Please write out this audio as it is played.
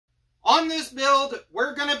On this build,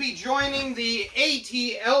 we're going to be joining the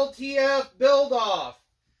AT-LTF build-off.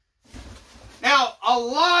 Now, a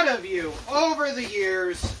lot of you, over the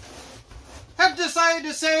years, have decided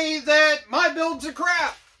to say that my builds are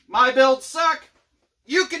crap. My builds suck.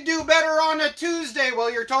 You could do better on a Tuesday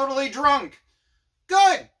while you're totally drunk.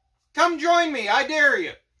 Good. Come join me. I dare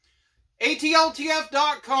you.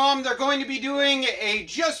 ATLTF.com, they're going to be doing a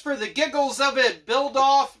just for the giggles of it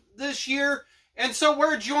build-off this year. And so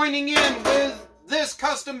we're joining in with this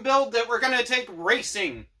custom build that we're going to take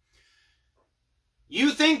racing.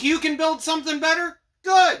 You think you can build something better?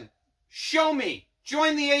 Good. Show me.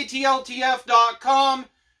 Join the ATLTF.com.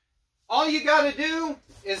 All you got to do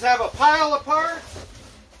is have a pile of parts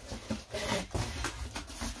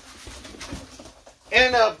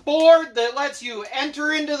and a board that lets you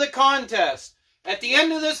enter into the contest. At the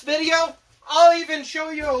end of this video, I'll even show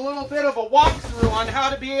you a little bit of a walkthrough on how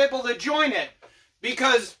to be able to join it.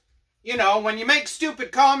 Because, you know, when you make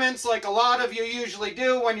stupid comments like a lot of you usually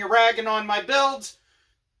do when you're ragging on my builds,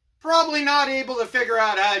 probably not able to figure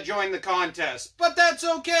out how to join the contest. But that's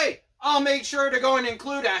okay. I'll make sure to go and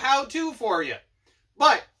include a how-to for you.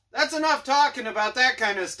 But that's enough talking about that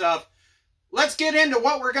kind of stuff. Let's get into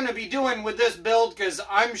what we're going to be doing with this build, because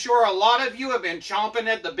I'm sure a lot of you have been chomping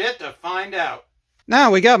at the bit to find out.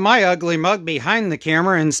 Now we got my ugly mug behind the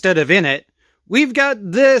camera instead of in it. We've got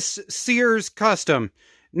this Sears custom.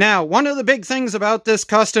 Now, one of the big things about this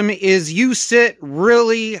custom is you sit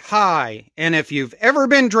really high. And if you've ever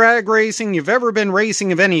been drag racing, you've ever been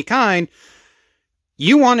racing of any kind,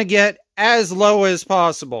 you want to get as low as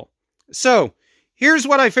possible. So, here's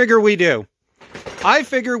what I figure we do. I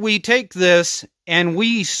figure we take this and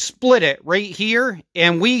we split it right here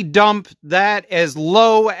and we dump that as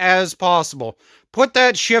low as possible. Put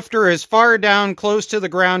that shifter as far down close to the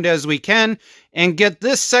ground as we can and get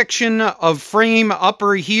this section of frame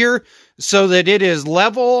upper here so that it is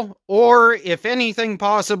level, or if anything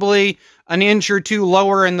possibly an inch or two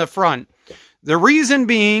lower in the front. The reason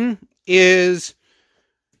being is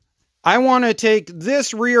I want to take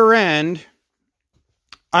this rear end,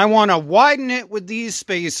 I want to widen it with these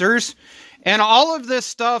spacers, and all of this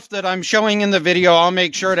stuff that I'm showing in the video, I'll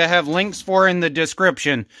make sure to have links for in the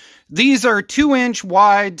description. These are 2-inch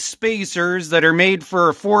wide spacers that are made for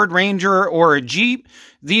a Ford Ranger or a Jeep.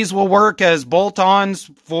 These will work as bolt-ons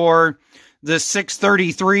for the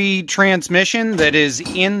 633 transmission that is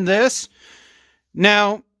in this.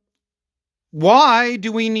 Now, why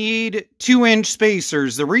do we need 2-inch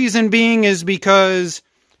spacers? The reason being is because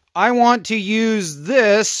I want to use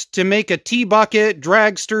this to make a T-bucket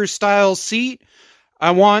dragster style seat.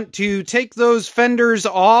 I want to take those fenders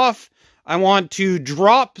off. I want to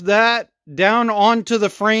drop that down onto the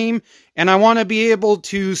frame, and I want to be able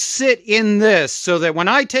to sit in this so that when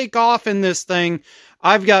I take off in this thing,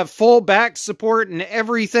 I've got full back support and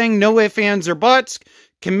everything, no ifs, ands, or buts,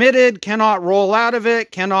 committed, cannot roll out of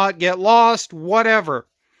it, cannot get lost, whatever.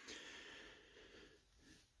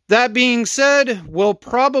 That being said, we'll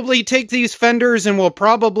probably take these fenders and we'll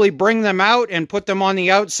probably bring them out and put them on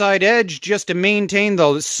the outside edge just to maintain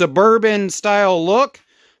the suburban style look,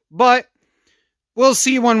 but we'll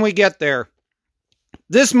see when we get there.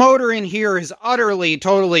 This motor in here is utterly,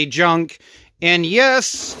 totally junk. And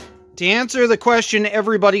yes, to answer the question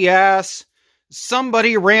everybody asks,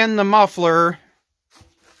 somebody ran the muffler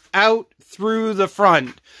out through the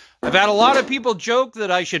front. I've had a lot of people joke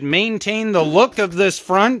that I should maintain the look of this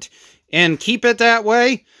front and keep it that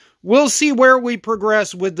way. We'll see where we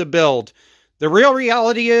progress with the build. The real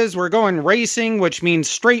reality is we're going racing, which means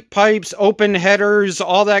straight pipes, open headers,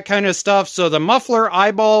 all that kind of stuff. So the muffler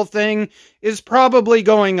eyeball thing is probably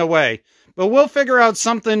going away. But we'll figure out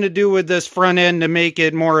something to do with this front end to make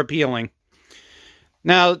it more appealing.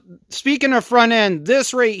 Now, speaking of front end,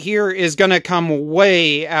 this right here is going to come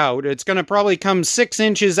way out. It's going to probably come 6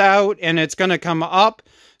 inches out and it's going to come up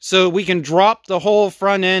so we can drop the whole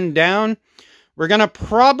front end down. We're going to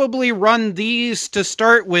probably run these to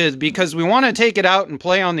start with because we want to take it out and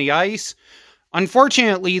play on the ice.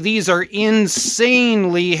 Unfortunately, these are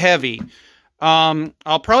insanely heavy.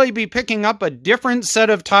 I'll probably be picking up a different set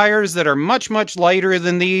of tires that are much, much lighter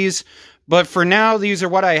than these. But for now, these are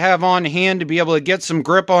what I have on hand to be able to get some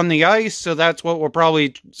grip on the ice. So that's what we'll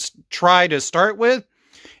probably try to start with.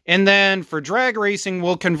 And then for drag racing,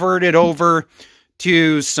 we'll convert it over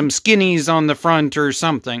to some skinnies on the front or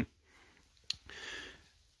something.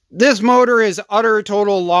 This motor is utter,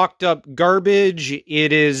 total, locked up garbage.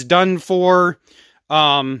 It is done for.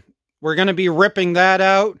 We're going to be ripping that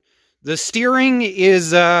out. The steering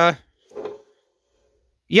is, yeah,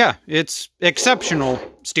 it's exceptional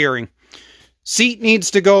steering. Seat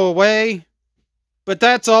needs to go away. but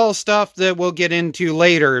that's all stuff that we'll get into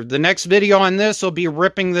later. The next video on this will be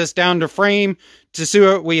ripping this down to frame to see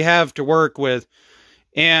what we have to work with.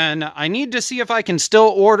 And I need to see if I can still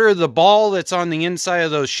order the ball that's on the inside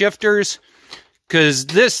of those shifters, because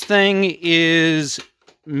this thing is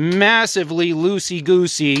massively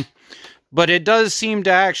loosey-goosey, but it does seem to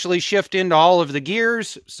actually shift into all of the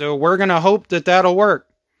gears, so we're going to hope that that'll work.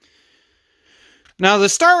 Now, the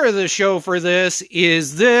star of the show for this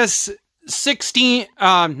is this 18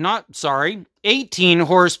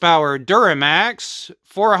 horsepower DuroMax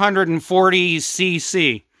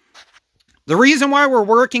 440cc. The reason why we're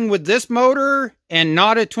working with this motor and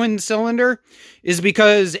not a twin cylinder is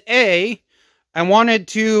because A, I wanted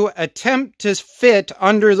to attempt to fit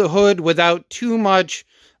under the hood without too much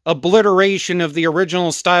obliteration of the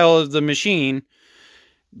original style of the machine.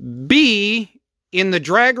 B, in the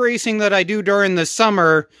drag racing that I do during the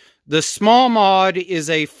summer, the small mod is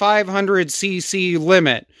a 500cc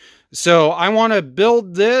limit. So I want to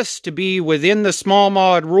build this to be within the small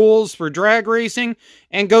mod rules for drag racing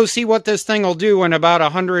and go see what this thing will do in about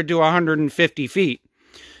 100 to 150 feet.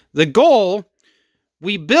 The goal,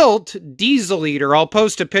 we built Diesel Eater. I'll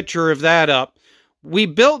post a picture of that up. We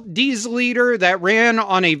built Diesel Eater that ran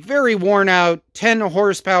on a very worn out 10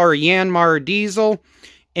 horsepower Yanmar diesel,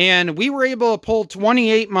 and we were able to pull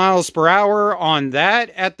 28 miles per hour on that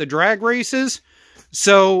at the drag races.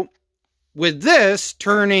 So with this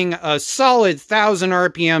turning a solid 1,000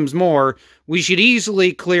 RPMs more, we should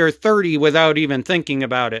easily clear 30 without even thinking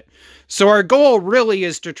about it. So our goal really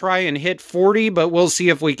is to try and hit 40, but we'll see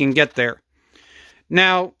if we can get there.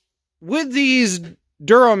 Now, with these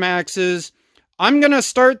DuroMaxes, I'm going to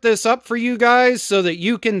start this up for you guys so that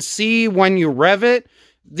you can see when you rev it.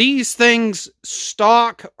 These things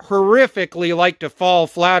stock horrifically like to fall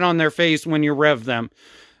flat on their face when you rev them.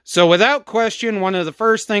 So without question, one of the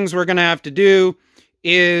first things we're going to have to do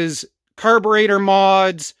is carburetor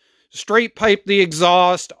mods, straight pipe the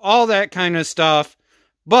exhaust, all that kind of stuff.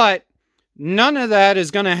 But none of that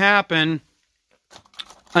is going to happen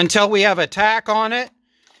until we have a tack on it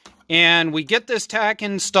and we get this tack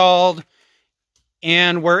installed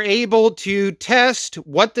and we're able to test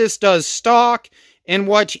what this does stock and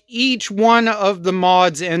what each one of the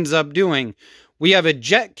mods ends up doing. We have a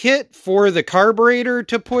jet kit for the carburetor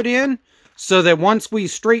to put in so that once we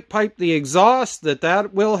straight pipe the exhaust,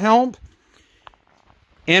 that will help.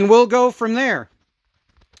 And we'll go from there.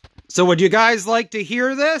 So would you guys like to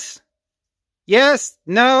hear this? Yes?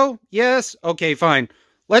 No? Yes? Okay, fine.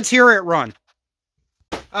 Let's hear it run.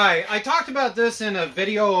 Alright, I talked about this in a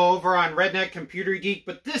video over on Redneck Computer Geek,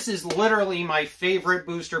 but this is literally my favorite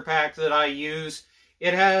booster pack that I use.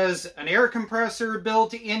 It has an air compressor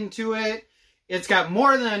built into it. It's got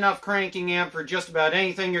more than enough cranking amp for just about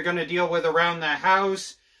anything you're going to deal with around the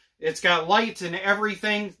house. It's got lights and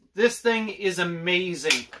everything. This thing is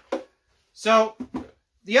amazing. So,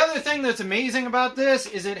 the other thing that's amazing about this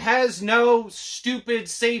is it has no stupid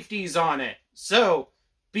safeties on it. So,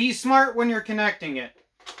 be smart when you're connecting it.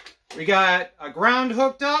 We got a ground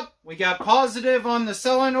hooked up. We got positive on the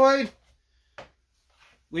solenoid.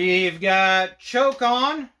 We've got choke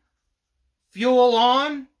on. Fuel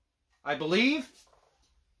on. I believe.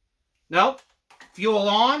 Nope. Fuel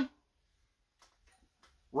on.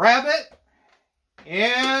 Rabbit.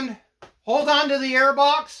 And hold on to the air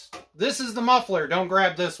box. This is the muffler. Don't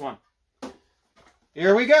grab this one.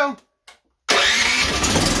 Here we go.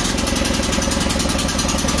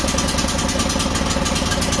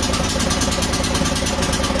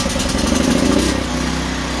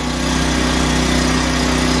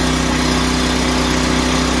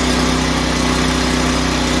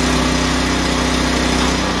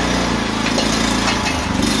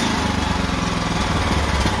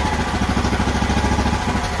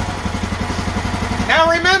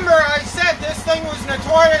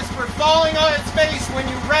 Notorious for falling on its face when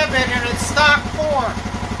you rev it in its stock form.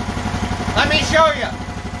 Let me show you.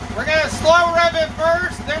 We're going to slow rev it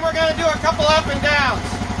first, then we're going to do a couple up and downs.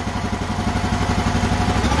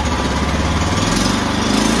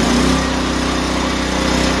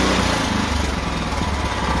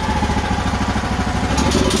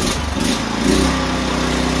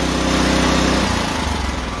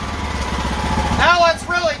 Now let's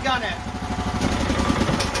really gun it.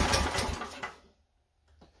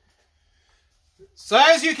 So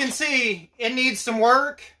as you can see, it needs some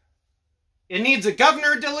work. It needs a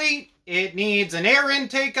governor delete. It needs an air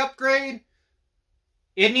intake upgrade.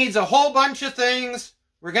 It needs a whole bunch of things.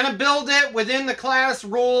 We're going to build it within the class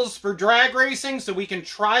rules for drag racing so we can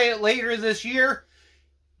try it later this year.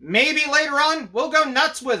 Maybe later on, we'll go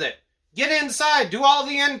nuts with it. Get inside, do all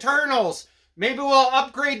the internals. Maybe we'll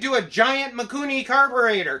upgrade to a giant Mikuni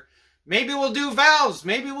carburetor. Maybe we'll do valves.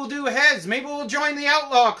 Maybe we'll do heads. Maybe we'll join the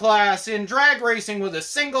outlaw class in drag racing with a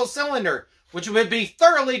single cylinder, which would be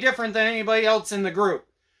thoroughly different than anybody else in the group.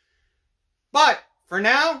 But for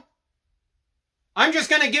now, I'm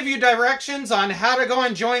just going to give you directions on how to go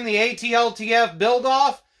and join the ATLTF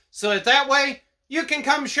build-off, so that way you can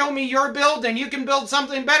come show me your build and you can build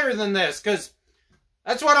something better than this, because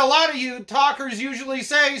that's what a lot of you talkers usually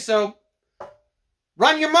say. So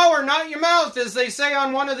run your mower, not your mouth, as they say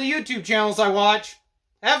on one of the YouTube channels I watch.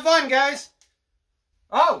 Have fun, guys.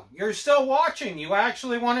 Oh, you're still watching. You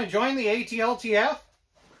actually want to join the ATLTF?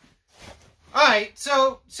 Alright,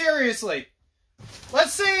 so seriously,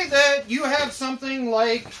 let's say that you have something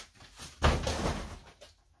like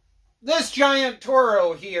this giant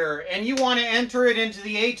Toro here, and you want to enter it into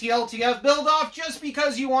the ATLTF build-off just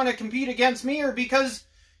because you want to compete against me, or because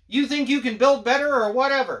you think you can build better, or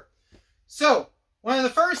whatever. So, one of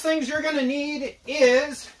the first things you're going to need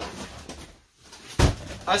is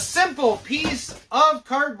a simple piece of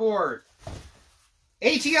cardboard.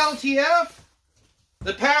 ATLTF,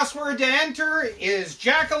 the password to enter is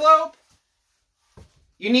Jackalope.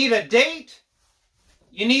 You need a date.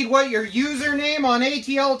 You need what your username on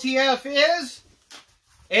ATLTF is.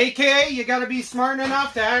 AKA, you got to be smart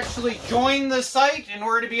enough to actually join the site in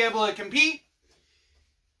order to be able to compete.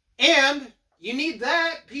 And you need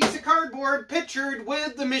that piece of cardboard pictured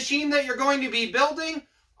with the machine that you're going to be building,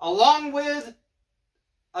 along with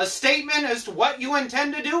a statement as to what you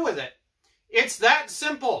intend to do with it. It's that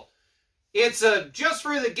simple. It's just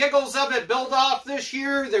for the giggles of it build off this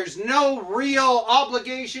year. There's no real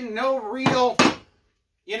obligation, no real,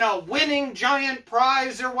 winning giant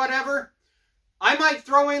prize or whatever. I might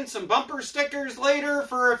throw in some bumper stickers later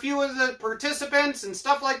for a few of the participants and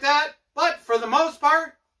stuff like that. But for the most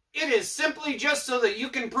part, it is simply just so that you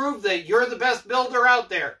can prove that you're the best builder out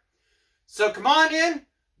there. So come on in,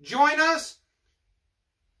 join us,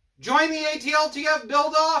 join the ATLTF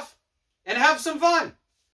build-off, and have some fun.